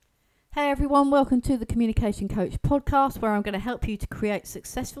Hey everyone, welcome to the Communication Coach podcast, where I'm going to help you to create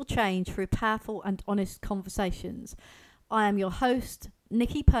successful change through powerful and honest conversations. I am your host,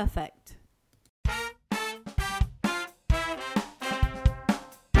 Nicky Perfect.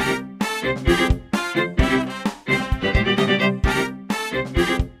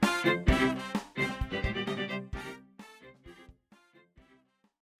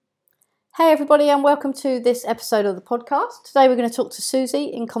 Hey everybody, and welcome to this episode of the podcast. Today we're going to talk to Susie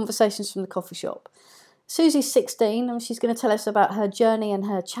in Conversations from the Coffee Shop. Susie's 16 and she's going to tell us about her journey and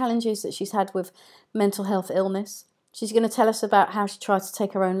her challenges that she's had with mental health illness. She's going to tell us about how she tried to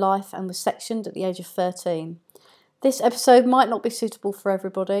take her own life and was sectioned at the age of 13. This episode might not be suitable for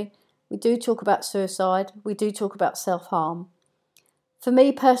everybody. We do talk about suicide. We do talk about self-harm. For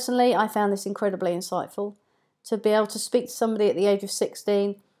me personally, I found this incredibly insightful. To be able to speak to somebody at the age of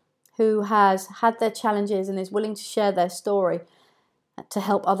 16 who has had their challenges and is willing to share their story to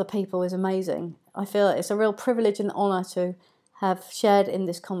help other people is amazing. I feel it's a real privilege and honour to have shared in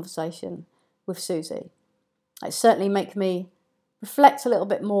this conversation with Susie. It certainly makes me reflect a little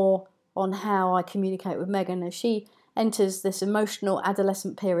bit more on how I communicate with Megan as she enters this emotional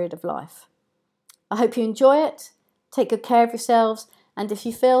adolescent period of life. I hope you enjoy it, take good care of yourselves, and if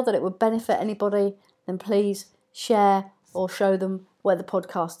you feel that it would benefit anybody, then please share or show them where the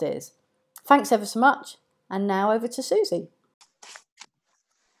podcast is. Thanks ever so much, and now over to Susie.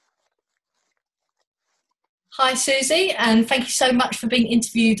 Hi Susie, and thank you so much for being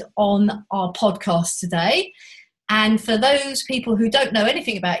interviewed on our podcast today. And for those people who don't know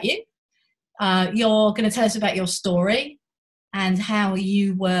anything about you, you're going to tell us about your story and how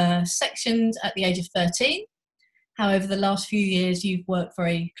you were sectioned at the age of 13. How over the last few years you've worked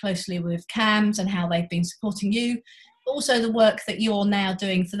very closely with CAMS and how they've been supporting you. But also the work that you're now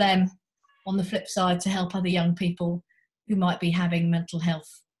doing for them on the flip side to help other young people who might be having mental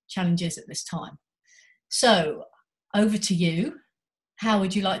health challenges at this time. So, over to you. How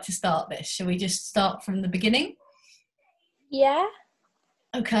would you like to start this? Shall we just start from the beginning? Yeah.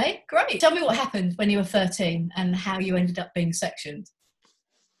 Okay, great. Tell me what happened when you were 13 and how you ended up being sectioned.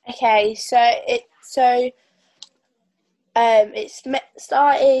 Okay, it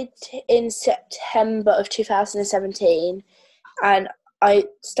started in September of 2017, and I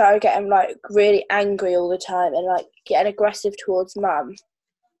started getting really angry all the time and getting aggressive towards Mum.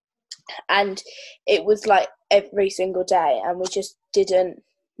 And it was every single day, and we just didn't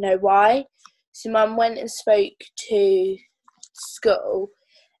know why. So Mum went and spoke to school,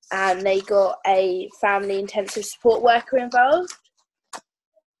 and they got a family intensive support worker involved.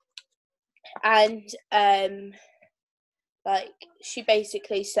 And she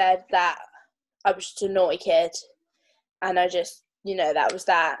basically said that I was just a naughty kid, and I just, that was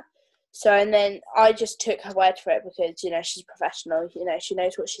that. So, and then I just took her word for it because, she's a professional, she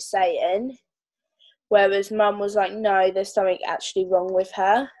knows what she's saying. Whereas Mum was like, no, there's something actually wrong with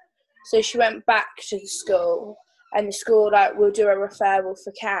her. So she went back to the school, and the school, will do a referral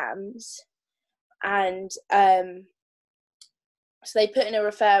for CAMS. And so they put in a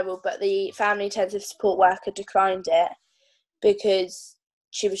referral, but the family intensive support worker declined it because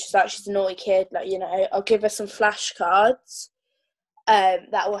she was just she's a naughty kid, I'll give her some flashcards.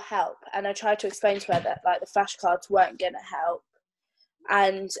 That will help. And I tried to explain to her that the flashcards weren't going to help,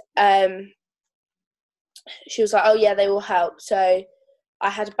 and she was like, oh yeah, they will help. So I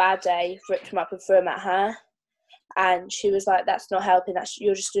had a bad day, ripped them up and threw them at her, and she was like, that's not helping,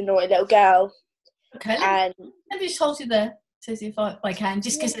 you're just a naughty little girl. Okay, let me just hold you there, Susie, if I can,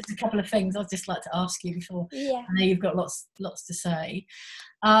 just because there's a couple of things I'd just like to ask you before. Yeah. I know you've got lots to say.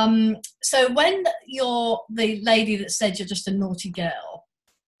 So when the lady that said you're just a naughty girl,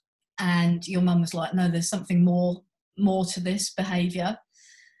 and your mum was like, no, there's something more to this behaviour,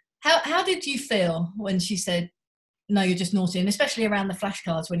 how did you feel when she said, no, you're just naughty, and especially around the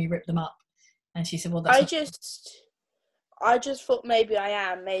flashcards when you ripped them up? And she said, well, that's I just thought maybe I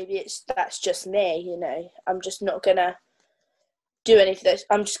am, maybe that's just me, I'm just not gonna do anything.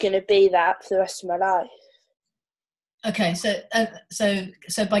 I'm just gonna be that for the rest of my life. Okay, so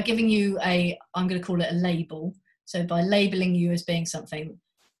by giving you I'm going to call it a label, so by labelling you as being something,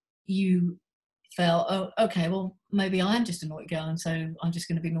 you felt, oh, okay, well, maybe I am just a naughty girl, and so I'm just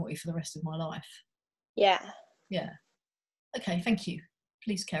going to be naughty for the rest of my life. Yeah. Yeah. Okay, thank you.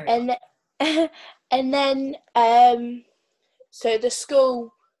 Please carry on. And then, so the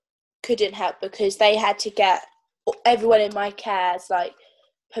school couldn't help because they had to get everyone in my care's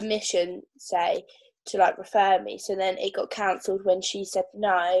permission, say, to refer me. So then it got cancelled when she said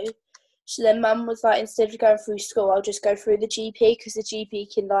no. So then Mum was like, instead of going through school, I'll just go through the GP because the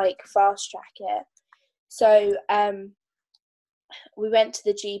GP can fast track it. So we went to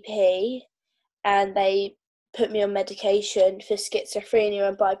the GP and they put me on medication for schizophrenia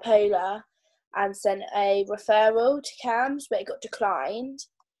and bipolar and sent a referral to CAMS, but it got declined.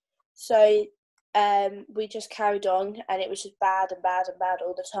 So we just carried on, and it was just bad and bad and bad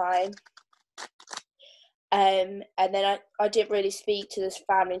all the time. And then I didn't really speak to this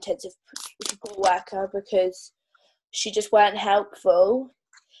family intensive support worker because she just weren't helpful.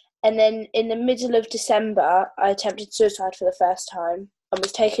 And then in the middle of December, I attempted suicide for the first time and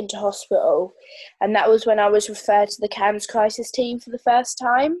was taken to hospital. And that was when I was referred to the CAMS crisis team for the first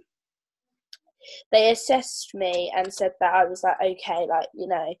time. They assessed me and said that I was like, okay, like, you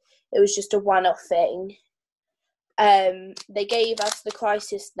know, it was just a one-off thing. They gave us the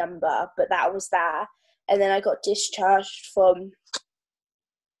crisis number, but that was that. And then I got discharged from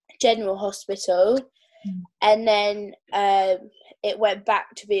General Hospital. And then it went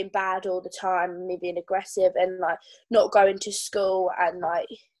back to being bad all the time, me being aggressive and like not going to school, and like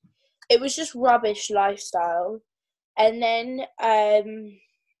it was just rubbish lifestyle. And then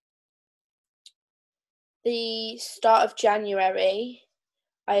the start of January,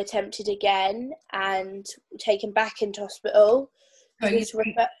 I attempted again and taken back into hospital. Sorry,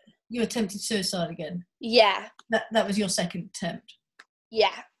 you attempted suicide again? Yeah. That was your second attempt?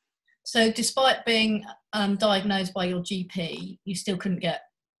 Yeah. So despite being diagnosed by your GP, you still couldn't get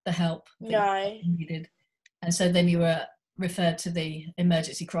the help that you needed. And so then you were referred to the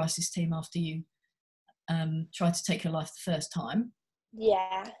emergency crisis team after you tried to take your life the first time.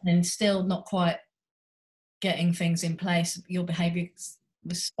 Yeah. And still not quite getting things in place. Your behaviour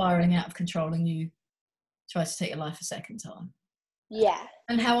was spiralling out of control and you tried to take your life a second time. Yeah.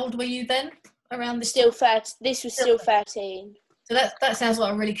 And how old were you then? Around this Still 13. This was still 13. So that sounds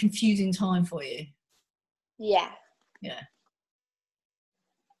like a really confusing time for you. Yeah. Yeah.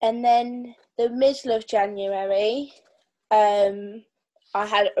 And then the middle of January, I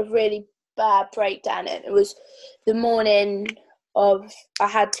had a really bad breakdown, and it was the morning of I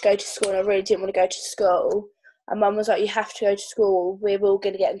had to go to school and I really didn't want to go to school. And Mum was like, you have to go to school, we're all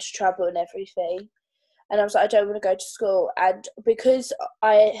going to get into trouble and everything. And I was like, I don't want to go to school. And because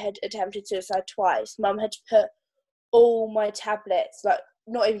I had attempted suicide twice, Mum had to put all my tablets, like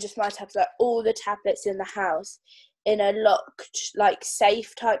not even just my tablets, like all the tablets in the house in a locked, like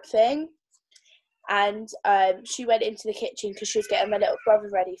safe type thing. And she went into the kitchen because she was getting my little brother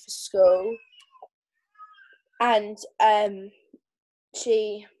ready for school. And I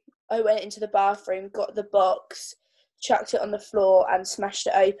went into the bathroom, got the box, chucked it on the floor and smashed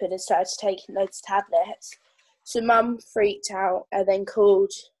it open and started taking loads of tablets. So Mum freaked out and then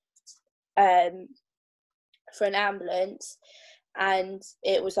called for an ambulance, and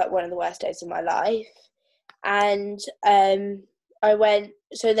it was like one of the worst days of my life. And I went,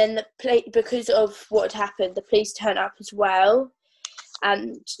 so then because of what had happened, the police turned up as well,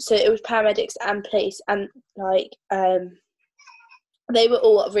 and so it was paramedics and police, and like they were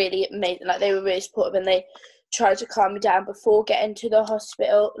all really amazing, like they were really supportive, and they tried to calm me down before getting to the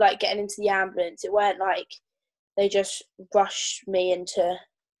hospital, like getting into the ambulance. It weren't like they just rushed me into,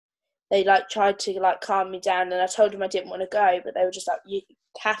 they like tried to like calm me down, and I told them I didn't want to go, but they were just like, you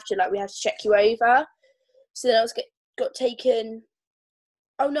have to, like we have to check you over. So then I was got taken.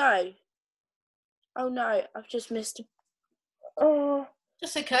 Oh no, I've just missed. Oh,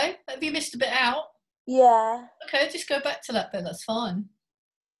 that's okay. Have you missed a bit out? Yeah. Okay, just go back to that bit, that's fine.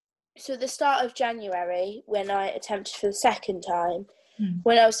 So the start of January, when I attempted for the second time,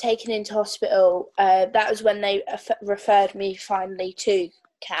 when I was taken into hospital, that was when they referred me finally to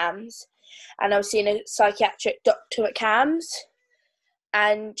CAMS, and I was seeing a psychiatric doctor at CAMS,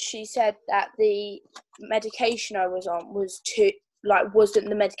 and she said that the medication I was on wasn't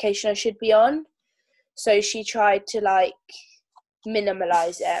the medication I should be on, so she tried to like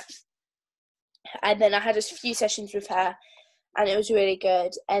minimalise it. And then I had a few sessions with her, and it was really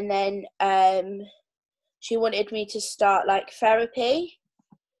good. And then she wanted me to start like therapy,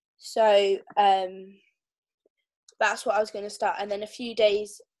 so that's what I was going to start. And then a few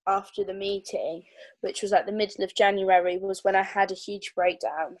days after the meeting, which was like the middle of January, was when I had a huge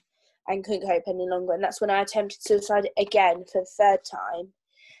breakdown and couldn't cope any longer, and that's when I attempted suicide again for the third time.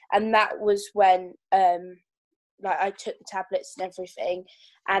 And that was when like I took the tablets and everything,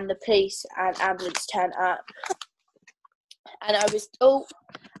 and the police and ambulance turned up, and I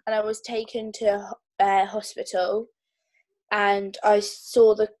was taken to hospital, and I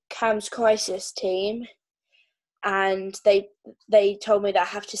saw the CAMS crisis team, and they told me that I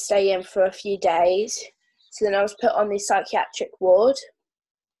have to stay in for a few days. So then I was put on the psychiatric ward,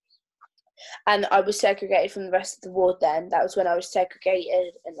 and I was segregated from the rest of the ward then. That was when I was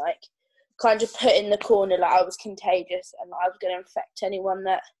segregated and like kind of put in the corner, like I was contagious and I was going to infect anyone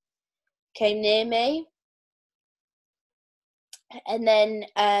that came near me. And then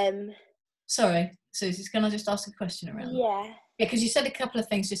sorry, Susie, can I just ask a question around that? Yeah, because you said a couple of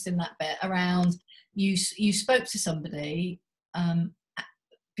things just in that bit around you spoke to somebody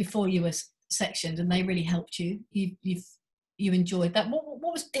before you were sectioned and they really helped you. You enjoyed that.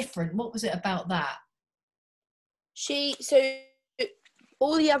 What was different? What was it about that? so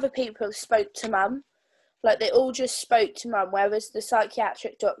all the other people spoke to Mum, like they all just spoke to Mum, whereas the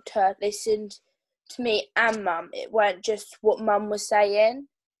psychiatric doctor listened to me and Mum. It weren't just what Mum was saying,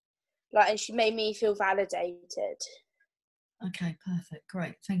 like, and she made me feel validated. Okay, perfect,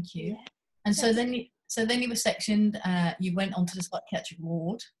 great, thank you. Yeah. And so then you were sectioned. You went onto the psychiatric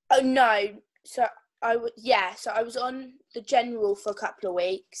ward. Oh no, so I was on the general for a couple of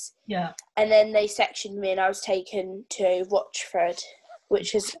weeks. Yeah. And then they sectioned me and I was taken to Rochford,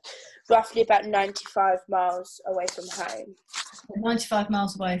 which is roughly about 95 miles away from home. 95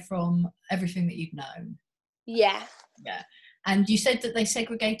 miles away from everything that you've known. Yeah. Yeah. And you said that they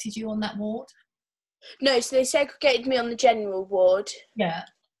segregated you on that ward? No, so they segregated me on the general ward. Yeah.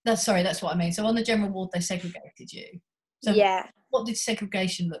 That's what I mean. So on the general ward, they segregated you. So yeah. What did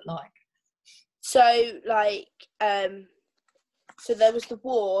segregation look like? So, like, so there was the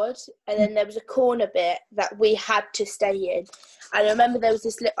ward, and then there was a corner bit that we had to stay in. And I remember there was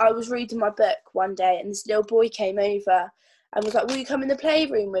this, I was reading my book one day, and this little boy came over and was like, will you come in the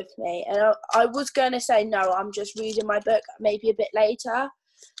playroom with me? And I was going to say, no, I'm just reading my book, maybe a bit later.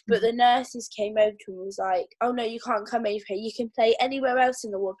 But the nurses came over to him and was like, oh, no, you can't come over here. You can play anywhere else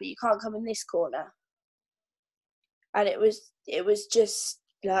in the ward, but you can't come in this corner. And it was just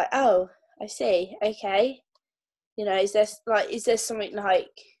like, oh, I see, okay. You know, is there something like,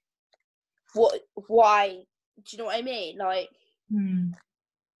 why, do you know what I mean? Like,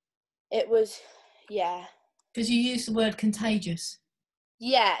 It was, yeah. Because you used the word contagious.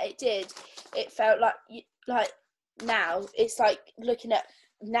 Yeah, it did. It felt like now, it's like looking at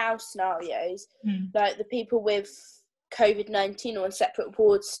now scenarios, like the people with COVID-19 are on separate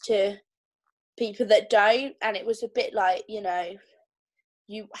wards to people that don't, and it was a bit like, you know,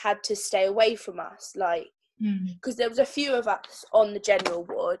 you had to stay away from us, like, because there was a few of us on the general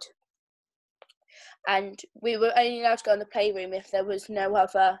ward, and we were only allowed to go in the playroom if there was no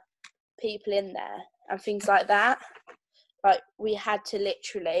other people in there and things like that. Like, we had to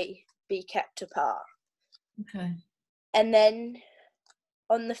literally be kept apart. Okay. And then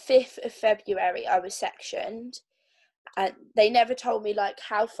on the 5th of February, I was sectioned, and they never told me like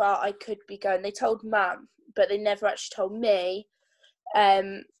how far I could be going. They told Mum, but they never actually told me.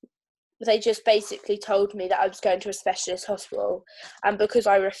 They just basically told me that I was going to a specialist hospital, and because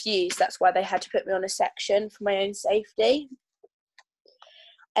I refused, that's why they had to put me on a section for my own safety.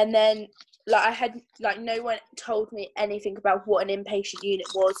 And then, like, I had, like, no one told me anything about what an inpatient unit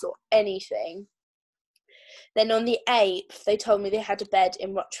was or anything. Then on the 8th, they told me they had a bed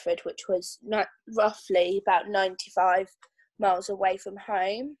in Rochford, which was roughly about 95 miles away from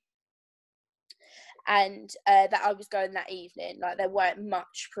home. And that I was going that evening. Like, there weren't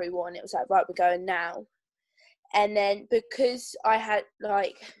much pre-warning. It was like, right, we're going now. And then because I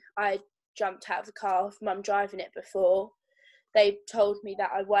jumped out of the car with Mum driving it before, they told me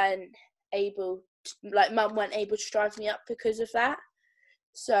that I weren't able to, like, Mum weren't able to drive me up because of that.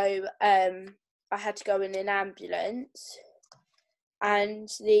 So I had to go in an ambulance, and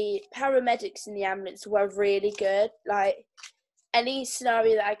the paramedics in the ambulance were really good. Like, any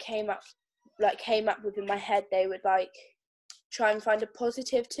scenario that I came up with in my head, they would like try and find a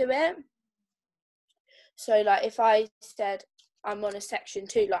positive to it. So, like, if I said I'm on a section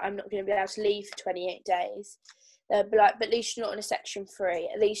 2, like, I'm not going to be able to leave for 28 days, they'd be like, but at least you're not on a section 3.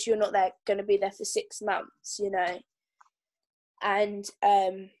 At least you're not going to be there for 6 months, you know. And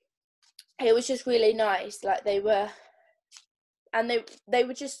it was just really nice. Like, they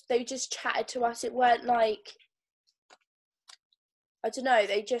just chatted to us. It weren't like, I don't know,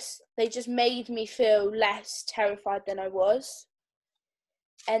 they just made me feel less terrified than I was.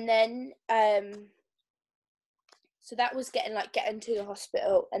 And then so that was getting to the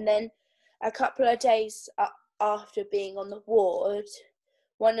hospital. And then a couple of days after being on the ward,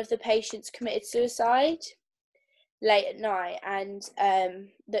 one of the patients committed suicide late at night, and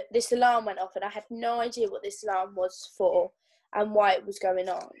this alarm went off, and I had no idea what this alarm was for and why it was going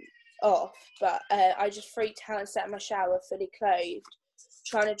off, but I just freaked out and sat in my shower fully clothed,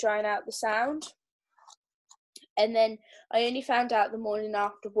 trying to drown out the sound. And then I only found out the morning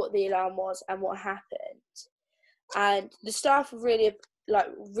after what the alarm was and what happened. And the staff were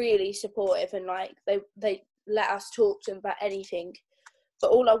really supportive, and like they let us talk to them about anything.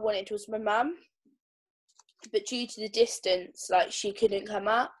 but all I wanted was my mum. But due to the distance, like, she couldn't come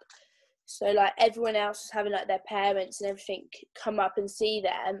up. So, like, everyone else was having, like, their parents and everything come up and see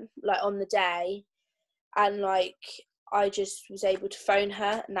them, like, on the day. And, like, I just was able to phone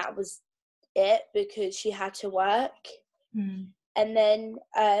her, and that was it, because she had to work. And then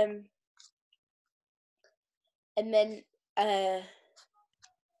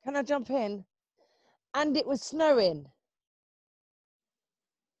Can I jump in? And it was snowing.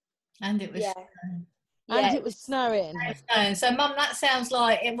 And it was yeah. snowing. And it was snowing. So, Mum, that sounds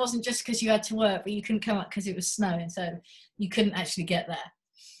like it wasn't just because you had to work, but you couldn't come up because it was snowing, so you couldn't actually get there.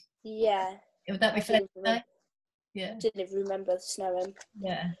 Yeah. Would that be fair to say? Yeah. Didn't even remember the snowing.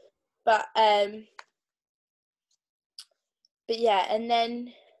 Yeah. But yeah, and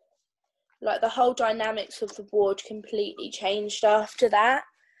then, like, the whole dynamics of the ward completely changed after that.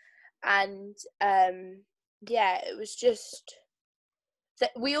 And yeah, it was just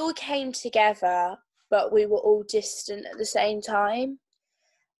that we all came together, but we were all distant at the same time.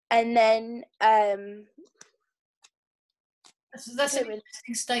 And then that's an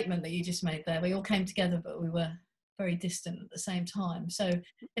interesting statement that you just made there. We all came together, but we were very distant at the same time. So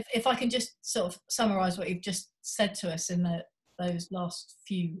if I can just sort of summarise what you've just said to us in those last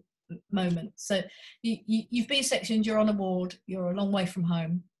few moments. So you've been sectioned, you're on a ward, you're a long way from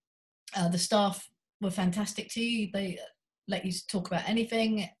home. The staff were fantastic to you. They let you talk about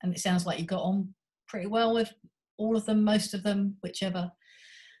anything, and it sounds like you got on pretty well with all of them, most of them, whichever.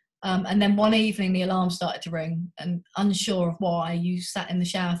 And then one evening the alarm started to ring, and unsure of why, you sat in the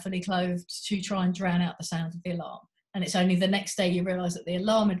shower fully clothed to try and drown out the sound of the alarm. And it's only the next day you realise that the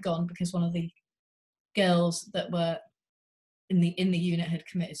alarm had gone because one of the girls that were in the unit had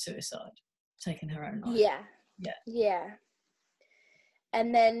committed suicide, taken her own life. Yeah.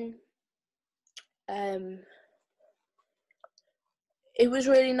 And then it was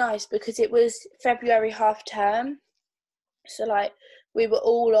really nice because it was February half term, so, like, we were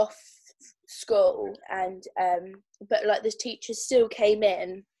all off school, and but, like, the teachers still came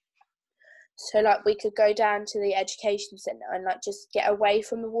in, so, like, we could go down to the education centre and, like, just get away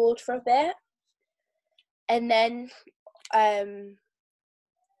from the ward for a bit. And then hold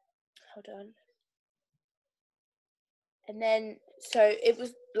on. And then, so it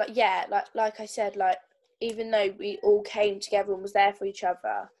was like, yeah, like I said, like, even though we all came together and was there for each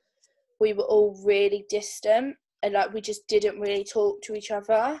other, we were all really distant, and, like, we just didn't really talk to each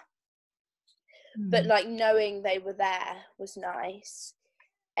other. But, like, knowing they were there was nice.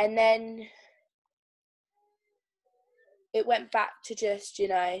 And then it went back to just, you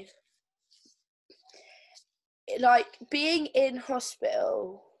know, like, being in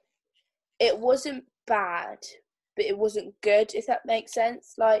hospital, it wasn't bad, but it wasn't good, if that makes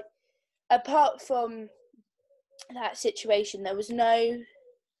sense. Like, apart from that situation, there was no,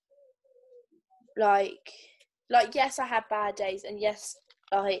 like, yes, I had bad days, and yes,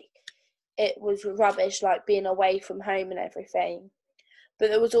 like, it was rubbish, like, being away from home and everything, but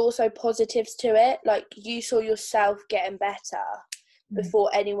there was also positives to it. Like, you saw yourself getting better before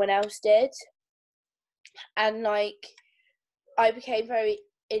anyone else did, and, like, I became very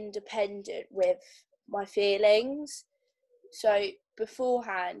independent with my feelings. So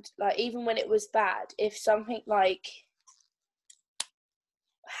beforehand, like, even when it was bad, if something, like,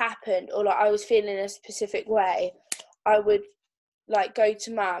 happened, or, like, I was feeling a specific way, I would, like, go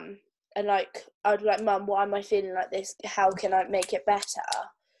to Mum, and, like, I'd be like, Mum, why am I feeling like this? How can I make it better?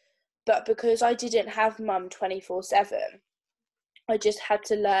 But because I didn't have Mum 24/7, I just had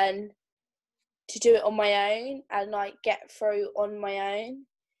to learn to do it on my own and, like, get through on my own.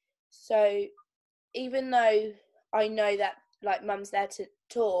 So even though I know that, like, Mum's there to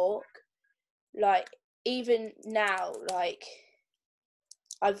talk, like, even now, like,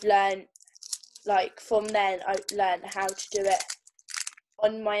 I've learned, like, from then I learned how to do it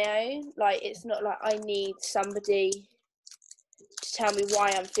on my own. Like, it's not like I need somebody to tell me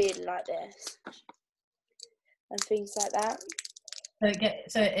why I'm feeling like this and things like that.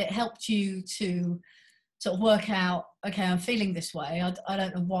 So it helped you to sort of work out, okay, I'm feeling this way. I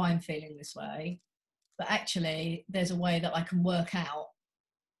don't know why I'm feeling this way, but actually there's a way that I can work out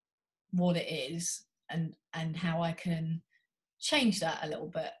what it is and how I can change that a little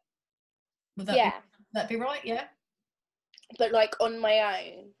bit. Would that be right? Yeah. But, like, on my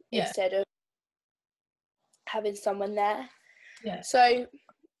own, instead of having someone there. Yeah. So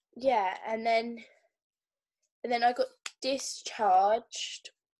yeah, and then I got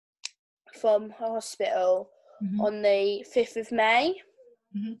discharged from hospital on the 5th of May.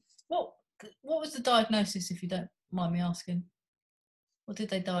 What was the diagnosis, if you don't mind me asking? What did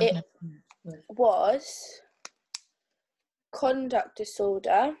they diagnose you with? Was conduct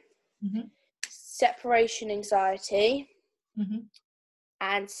disorder, separation anxiety,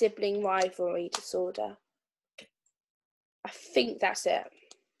 and sibling rivalry disorder. I think that's it.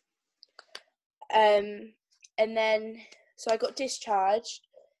 And then, so I got discharged,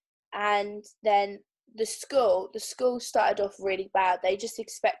 and then the school started off really bad. They just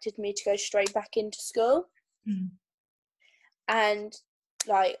expected me to go straight back into school. And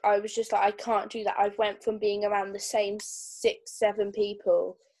like, I was just like, I can't do that. I went from being around the same 6-7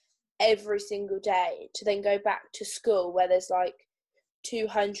 people every single day to then go back to school where there's like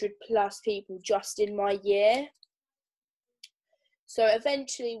 200 plus people just in my year. So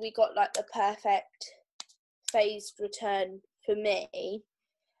eventually we got like the perfect phased return for me.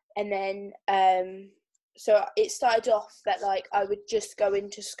 And then, so it started off that like I would just go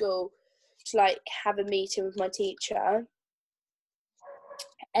into school to like have a meeting with my teacher.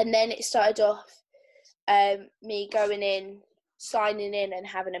 And then it started off me going in, signing in and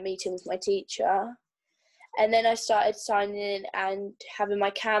having a meeting with my teacher. And then I started signing in and having my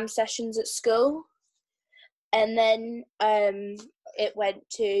cam sessions at school. And then it went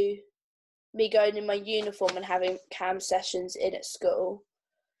to me going in my uniform and having cam sessions in at school.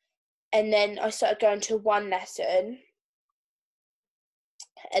 And then I started going to one lesson.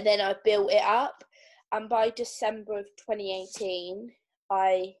 And then I built it up. And by December of 2018,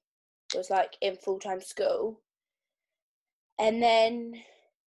 I was like in full-time school. And then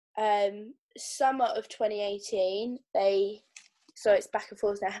summer of 2018, so it's back and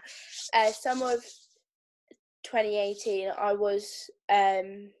forth now. Summer of 2018, I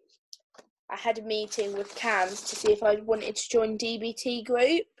had a meeting with CAMS to see if I wanted to join DBT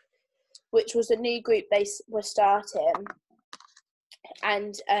group, which was a new group they were starting.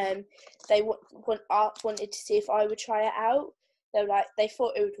 And they wanted to see if I would try it out. They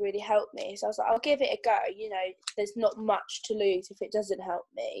thought it would really help me. So I was like, I'll give it a go. You know, there's not much to lose if it doesn't help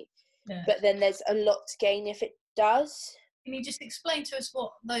me. Yeah. But then there's a lot to gain if it does. Can you just explain to us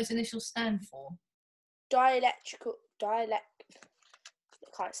what those initials stand for? I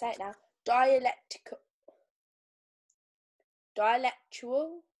can't say it now.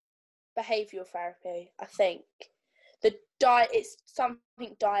 Dialectual behavioural therapy, I think. It's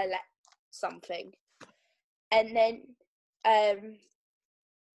something dialect something. And then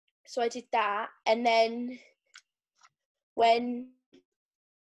so I did that, and then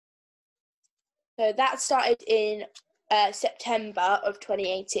so that started in September of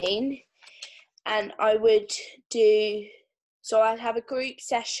 2018, and I'd have a group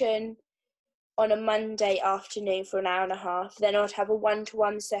session on a Monday afternoon for an hour and a half. Then I'd have a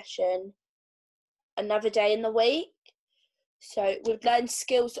one-to-one session another day in the week. So we'd learn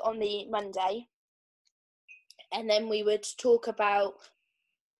skills on the Monday, and then we would talk about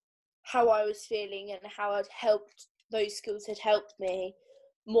how I was feeling and how those skills had helped me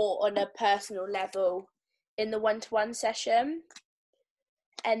more on a personal level in the one-to-one session.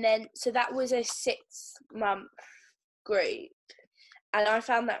 And then, so that was a 6-month group, and I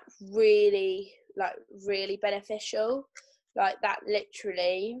found that really beneficial. Like, that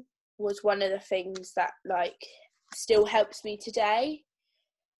literally was one of the things that like still helps me today.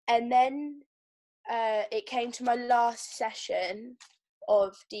 And then it came to my last session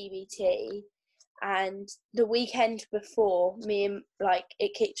of DBT, and the weekend before,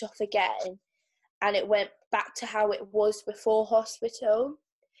 it kicked off again, and it went back to how it was before hospital,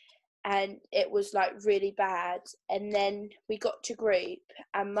 and it was like really bad. And then we got to group,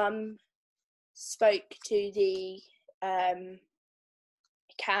 and Mum spoke to the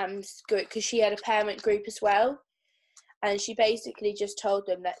CAMS group, because she had a parent group as well, and she basically just told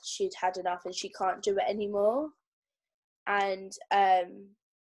them that she'd had enough and she can't do it anymore. And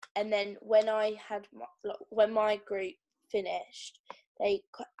then when my group finished, they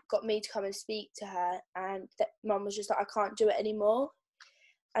got me to come and speak to her, and Mum was just like, I can't do it anymore.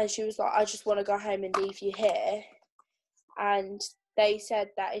 And she was like, I just want to go home and leave you here. And they said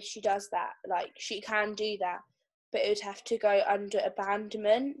that if she does that, like, she can do that, but it would have to go under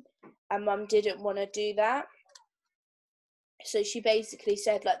abandonment, and Mum didn't want to do that. So she basically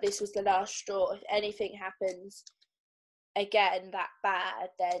said, like, this was the last straw. If anything happens again that bad,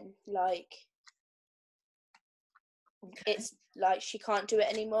 then like, okay, it's like she can't do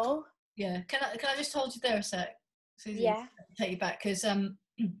it anymore. Yeah. Can I just hold you there a sec, Susie? Yeah. Take you back, because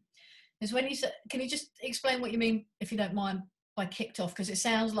when you said, can you just explain what you mean, if you don't mind, by kicked off? Because it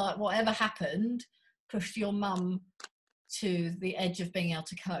sounds like whatever happened pushed your mum to the edge of being able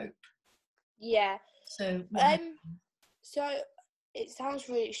to cope. Yeah. So so it sounds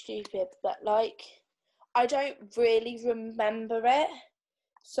really stupid, but like, I don't really remember it.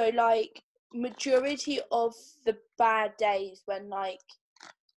 So like, majority of the bad days when like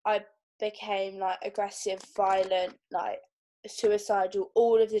I became like aggressive, violent, like suicidal,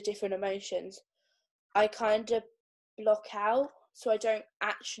 all of the different emotions, I kind of block out, so I don't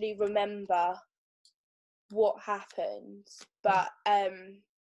actually remember what happened. But I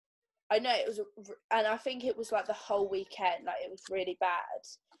know it was, and I think it was like the whole weekend, like it was really bad.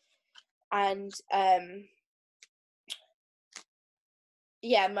 And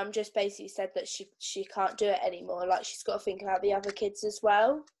yeah, Mum just basically said that she can't do it anymore. Like, she's got to think about the other kids as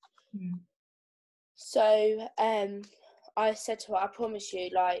well. So I said to her, I promise you,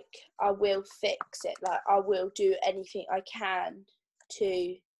 like, I will fix it. Like, I will do anything I can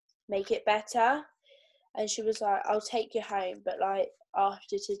to make it better. And she was like, I'll take you home, but like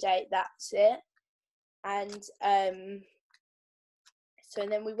after today, that's it. And so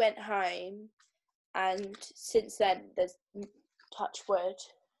then we went home, and since then, there's, touch wood,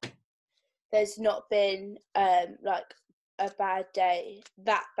 there's not been like a bad day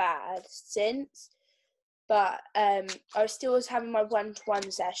that bad since. But I still was having my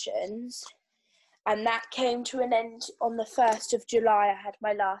one-to-one sessions, and that came to an end on the 1st of July. I had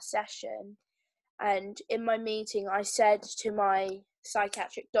my last session, and in my meeting I said to my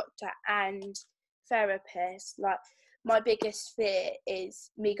psychiatric doctor and therapist, like, my biggest fear is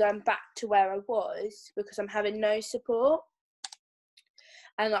me going back to where I was because I'm having no support,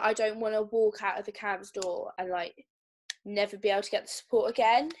 and like, I don't want to walk out of the CAMS door and like never be able to get the support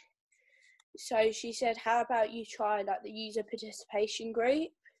again. So she said, how about you try like the user participation group,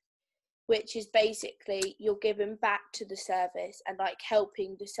 which is basically you're giving back to the service and like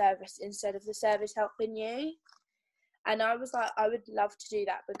helping the service instead of the service helping you. And I was like, I would love to do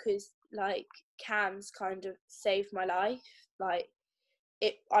that because like CAMS kind of saved my life. Like,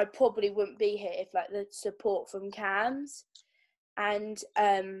 I probably wouldn't be here if like the support from CAMS. And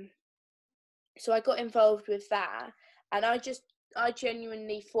so I got involved with that, and I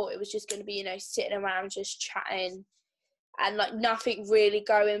genuinely thought it was just going to be, you know, sitting around just chatting and like nothing really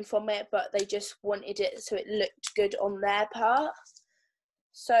going from it, but they just wanted it so it looked good on their part.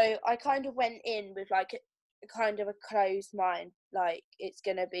 So I kind of went in with like a kind of a closed mind, like it's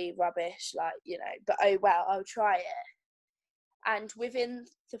going to be rubbish, like, you know, but oh well, I'll try it. And within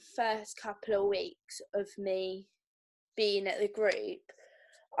the first couple of weeks of me being at the group,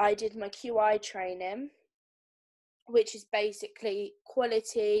 I did my QI training, which is basically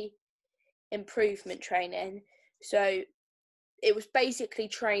quality improvement training. So it was basically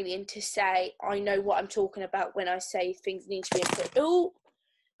training to say, I know what I'm talking about when I say things need to be improved. Oh,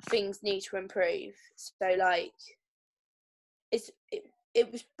 things need to improve. So like, it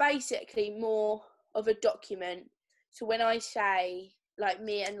was basically more of a document. So when I say, like,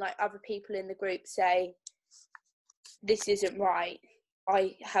 me and like other people in the group say, this isn't right,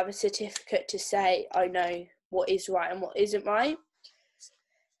 I have a certificate to say I know what is right and what isn't right.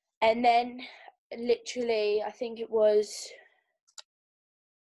 And then literally, I think it was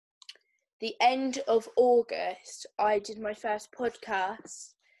the end of August, I did my first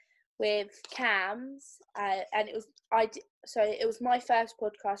podcast with CAMS, and it was my first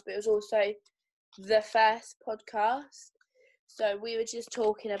podcast, but it was also the first podcast. So we were just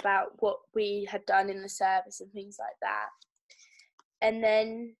talking about what we had done in the service and things like that. And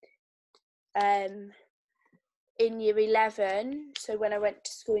then in year 11, so when I went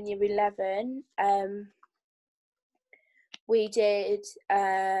to school in year 11, we did,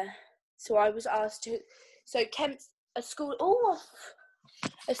 so I was asked to, so a school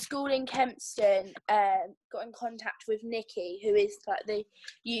in Kempston got in contact with Nicky, who is like the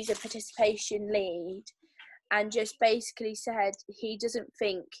user participation lead, and just basically said he doesn't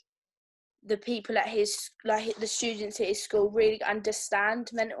think the people at his, like the students at his school, really understand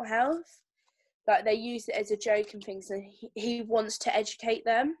mental health. Like, they use it as a joke and things, and he wants to educate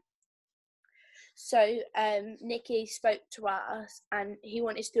them. So Nicky spoke to us, and he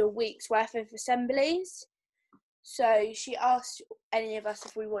wanted to do a week's worth of assemblies. So she asked any of us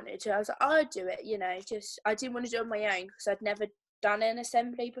if we wanted to. I was like, I'd do it, you know, just I didn't want to do it on my own because I'd never done an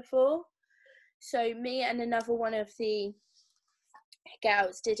assembly before. So me and another one of the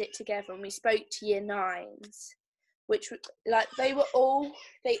girls did it together, and we spoke to year 9s, which, like, they all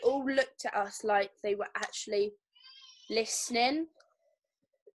looked at us like they were actually listening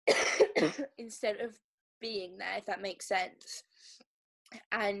instead of being there, if that makes sense.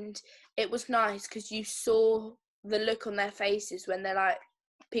 And it was nice because you saw the look on their faces when they're like,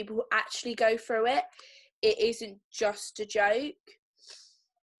 people who actually go through it. It isn't just a joke.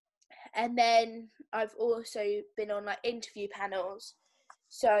 And then I've also been on like interview panels.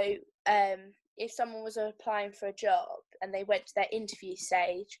 So if someone was applying for a job and they went to their interview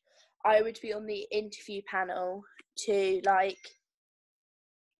stage, I would be on the interview panel to like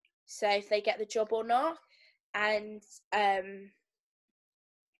say if they get the job or not, and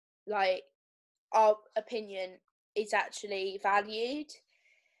like our opinion is actually valued,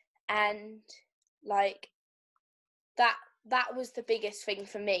 and like that was the biggest thing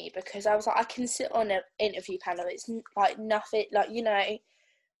for me, because I was like, I can sit on an interview panel, it's like nothing, like, you know,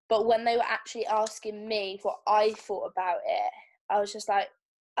 but when they were actually asking me what I thought about it, I was just like,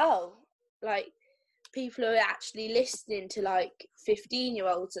 oh, like people are actually listening to like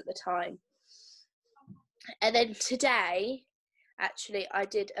 15-year-olds at the time. And then today, actually, I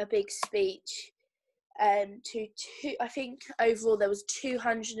did a big speech to I think overall there was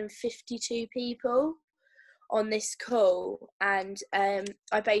 252 people on this call, and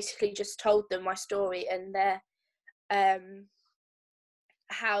I basically just told them my story and their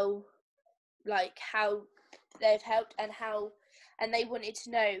how they've helped, and they wanted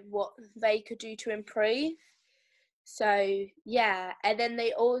to know what they could do to improve. So yeah, and then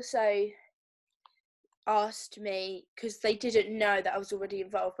they also asked me, because they didn't know that I was already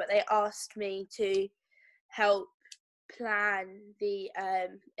involved, but they asked me to help plan the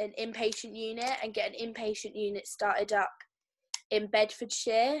an inpatient unit and get an inpatient unit started up in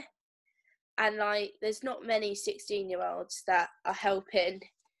Bedfordshire. And like there's not many 16-year-olds that are helping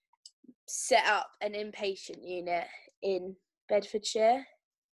set up an inpatient unit in Bedfordshire.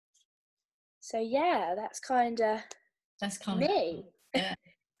 So yeah, that's kind of me. Yeah.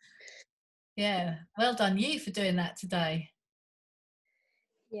 Yeah, well done you for doing that today.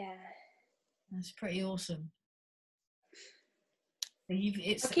 Yeah, that's pretty awesome. I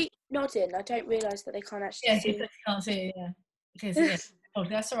keep nodding. I don't realise that they can't actually see. Yeah, can't see it. Yeah, because yeah. Oh,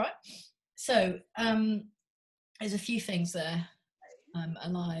 that's all right. So there's a few things there, and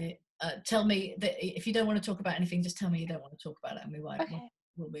I tell me that if you don't want to talk about anything, just tell me you don't want to talk about it, and we won't. Okay.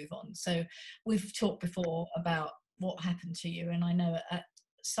 We'll move on. So we've talked before about what happened to you, and I know at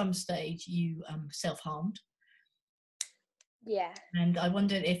some stage you self-harmed. Yeah. And I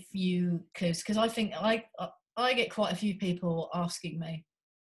wondered if you, because I think I get quite a few people asking me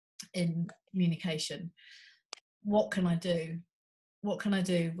in communication, what can I do? What can I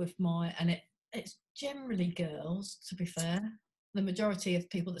do with my, and it's generally girls, to be fair. The majority of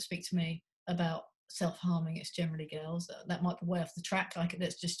people that speak to me about self-harming, it's generally girls. That might be way off the track,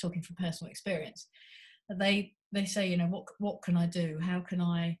 that's just talking from personal experience. But they say, you know, what can I do? How can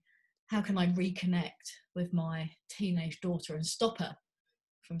I reconnect with my teenage daughter and stop her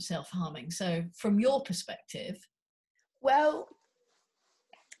from self-harming? So from your perspective. Well,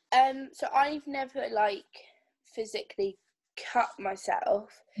 so I've never like physically cut myself.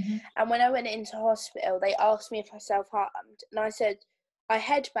 Mm-hmm. And when I went into hospital, they asked me if I self-harmed, and I said I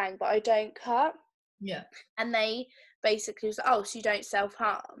headbang but I don't cut. Yeah. And they basically was like, oh, so you don't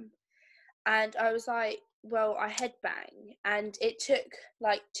self-harm? And I was like, well, I headbang. And it took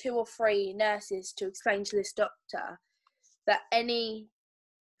like 2 or 3 nurses to explain to this doctor that any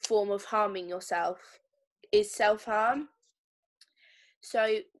form of harming yourself is self-harm.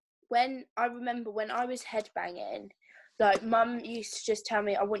 So I remember when I was headbanging, like mum used to just tell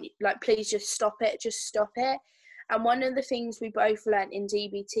me, I want you, like, please just stop it. And one of the things we both learnt in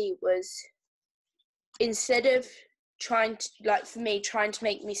DBT was, instead of trying to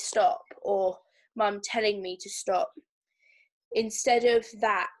make me stop, or mum telling me to stop, instead of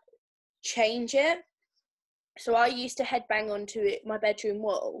that, change it. So I used to headbang onto my bedroom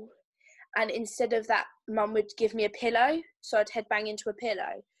wall, and instead of that, mum would give me a pillow, so I'd headbang into a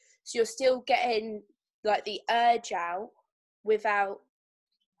pillow. So you're still getting like the urge out without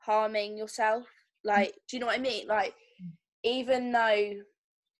harming yourself. Like, do you know what I mean? Like, even though,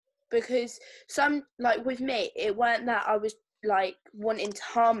 because some, like with me, it weren't that I was like wanting to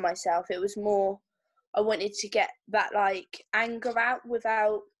harm myself, it was more I wanted to get that like anger out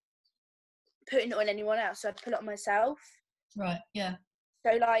without putting it on anyone else, so I'd put it on myself. Right. Yeah.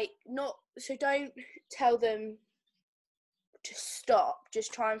 So like, don't tell them to stop,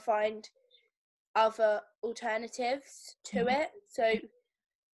 just try and find other alternatives to it. So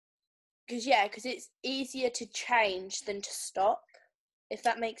because it's easier to change than to stop, if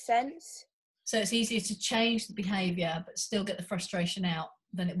that makes sense. So it's easier to change the behaviour but still get the frustration out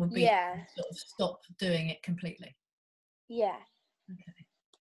than it would be to sort of stop doing it completely. Yeah. Okay.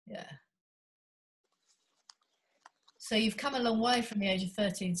 Yeah. So you've come a long way from the age of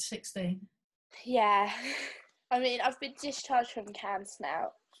 13 to 16. Yeah. I mean, I've been discharged from CAMS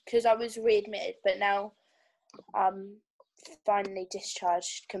now because I was readmitted, but now I'm finally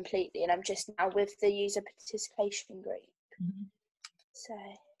discharged completely, and I'm just now with the user participation group. Mm-hmm.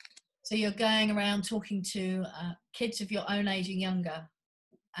 So you're going around talking to kids of your own age and younger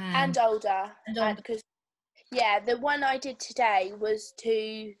and older. And older. Because the one I did today was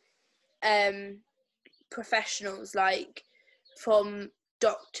to professionals, like from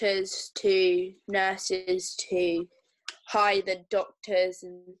doctors to nurses to higher doctors,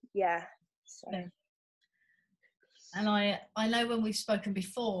 and so. Yeah. And I know when we've spoken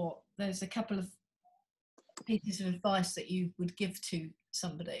before, there's a couple of pieces of advice that you would give to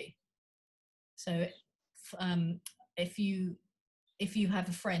somebody. So if you have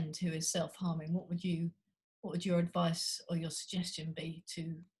a friend who is self-harming, what would your advice or your suggestion be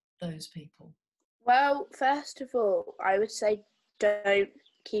to those people? Well, first of all, I would say don't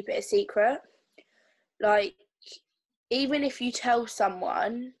keep it a secret. Like, even if you tell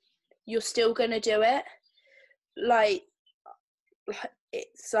someone, you're still going to do it. Like,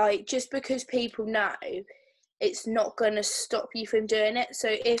 it's like, just because people know, it's not going to stop you from doing it. So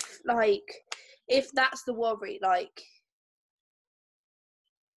if that's the worry, like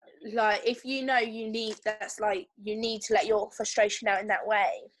if you know you need to let your frustration out in that way,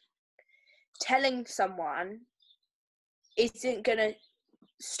 telling someone isn't going to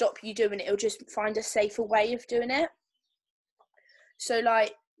stop you doing it. It'll just find a safer way of doing it. So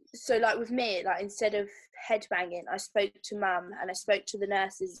like with me, like, instead of headbanging, I spoke to Mum and I spoke to the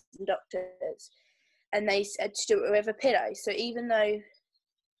nurses and doctors, and they said to do it with a pillow. So even though,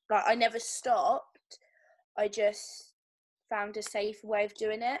 like, I never stopped, I just found a safer way of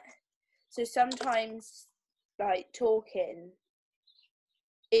doing it. So sometimes, like, talking,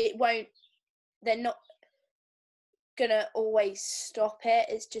 they're not gonna always stop it.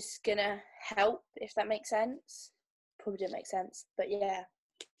 It's just gonna help, if that makes sense. Probably didn't make sense, but yeah.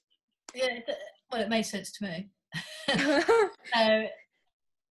 Yeah, well, it made sense to me.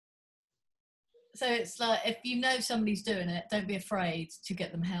 So it's like, if you know somebody's doing it, don't be afraid to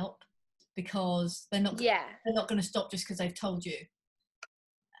get them help, because they're not going to stop just because they've told you.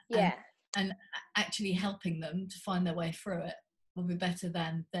 Yeah. And actually helping them to find their way through it will be better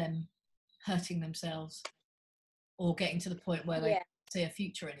than them hurting themselves or getting to the point where they can't see a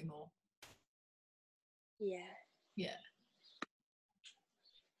future anymore. Yeah.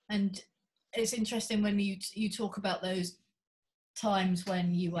 And it's interesting when you talk about those times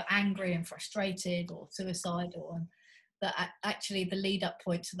when you were angry and frustrated or suicidal, and that actually the lead up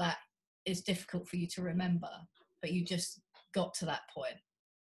point to that is difficult for you to remember, but you just got to that point.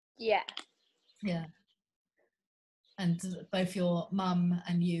 Yeah. And both your mum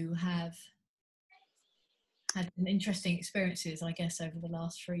and you have had some interesting experiences, I guess, over the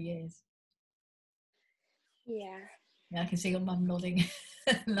last 3 years. Yeah, I can see your mum nodding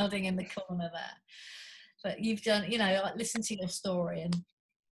nodding in the corner there. But you've done, I listened to your story, and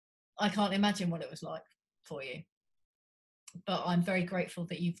I can't imagine what it was like for you. But I'm very grateful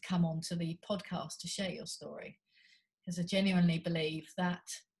that you've come on to the podcast to share your story, because I genuinely believe that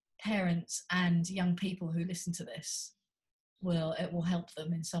parents and young people who listen to this it will help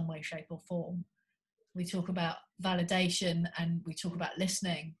them in some way, shape or form. We talk about validation and we talk about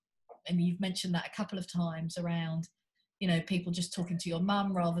listening, and you've mentioned that a couple of times around, people just talking to your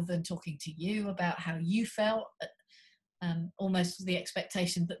mum rather than talking to you about how you felt, almost the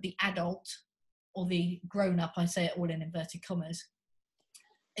expectation that the adult or the grown-up, I say it all in inverted commas,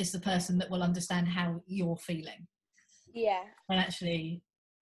 is the person that will understand how you're feeling. Yeah. And actually,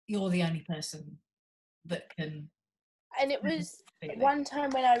 you're the only person that can. And it was one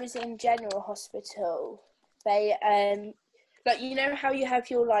time when I was in general hospital, they, how you have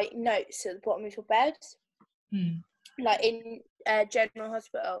your, like, notes at the bottom of your bed? Like, in general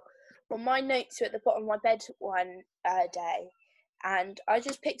hospital. Well, my notes were at the bottom of my bed one day, and I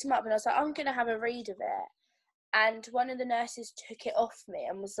just picked them up and I was like, I'm going to have a read of it. And one of the nurses took it off me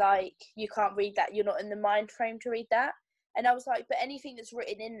and was like, you can't read that, you're not in the mind frame to read that. And I was like, but anything that's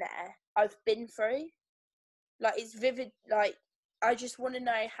written in there, I've been through. Like, it's vivid. Like, I just want to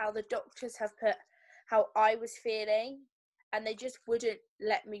know how the doctors have put how I was feeling, and they just wouldn't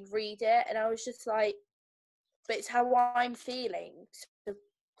let me read it. And I was just like, but it's how I'm feeling, so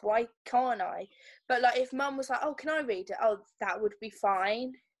why can't I? But, like, if Mum was like, oh, can I read it? Oh, that would be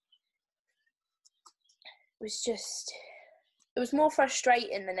fine. It was more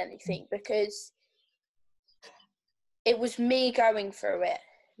frustrating than anything, because it was me going through it,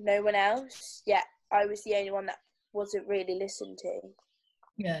 no one else. Yeah, I was the only one that wasn't really listened to.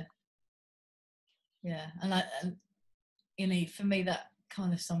 Yeah. And for me, that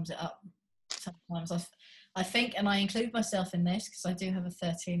kind of sums it up. Sometimes I think, and I include myself in this because I do have a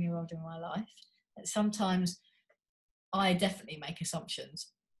 13-year-old in my life, that sometimes I definitely make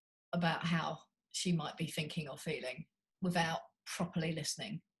assumptions about how she might be thinking or feeling without properly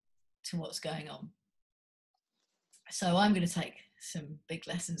listening to what's going on. So I'm going to take some big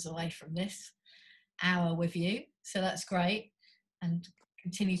lessons away from this hour with you. So that's great. And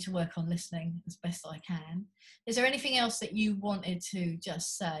continue to work on listening as best I can. Is there anything else that you wanted to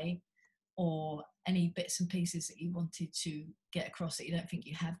just say, or any bits and pieces that you wanted to get across that you don't think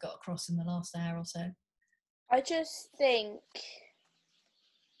you have got across in the last hour or so? I just think,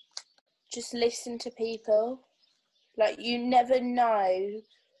 just listen to people. Like, you never know.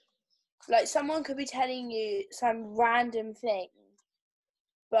 Like, someone could be telling you some random thing,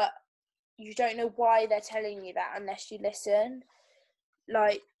 but you don't know why they're telling you that unless you listen.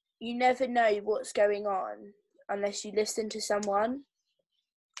 Like, you never know what's going on unless you listen to someone.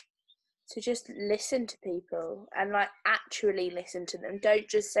 So just listen to people and, like, actually listen to them. Don't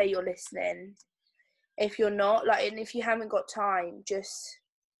just say you're listening if you're not. Like, and if you haven't got time, just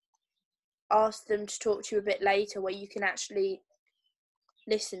ask them to talk to you a bit later where you can actually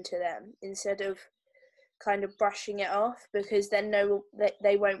listen to them instead of kind of brushing it off, because then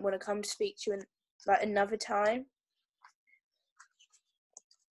they won't want to come to speak to you like another time.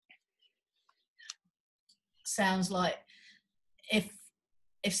 Sounds like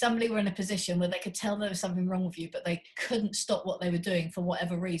if somebody were in a position where they could tell there was something wrong with you, but they couldn't stop what they were doing for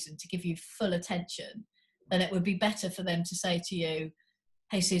whatever reason to give you full attention, then it would be better for them to say to you,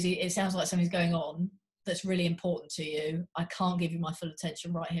 hey Susie, it sounds like something's going on that's really important to you. I can't give you my full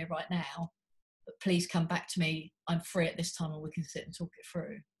attention right here, right now, but please come back to me. I'm free at this time and we can sit and talk it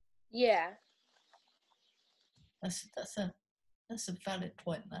through. Yeah. That's a valid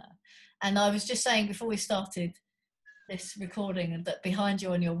point there. And I was just saying before we started this recording that behind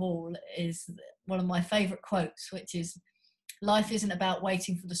you on your wall is one of my favourite quotes, which is, life isn't about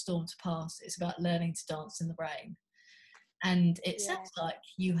waiting for the storm to pass, it's about learning to dance in the rain. And it sounds like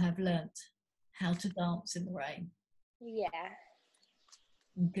you have learnt how to dance in the rain. Yeah.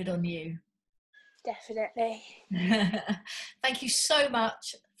 Good on you. Definitely. Thank you so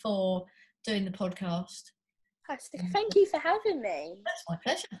much for doing the podcast. Thank you for having me. That's my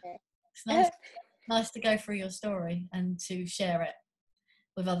pleasure. It's nice to go through your story and to share it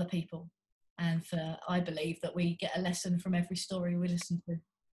with other people. And I believe that we get a lesson from every story we listen to.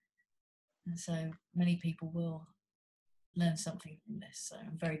 And so many people will learn something from this. So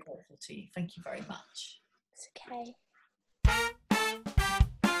I'm very grateful to you. Thank you very much. It's okay.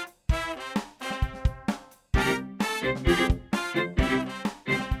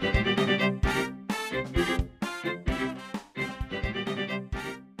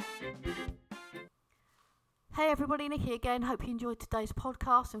 Hey everybody, Nicky again. Hope you enjoyed today's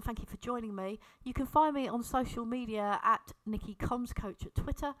podcast and thank you for joining me. You can find me on social media at Nicky Comms Coach at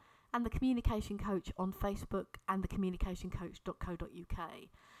Twitter and The Communication Coach on Facebook and thecommunicationcoach.co.uk.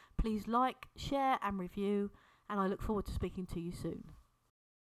 Please like, share and review, and I look forward to speaking to you soon.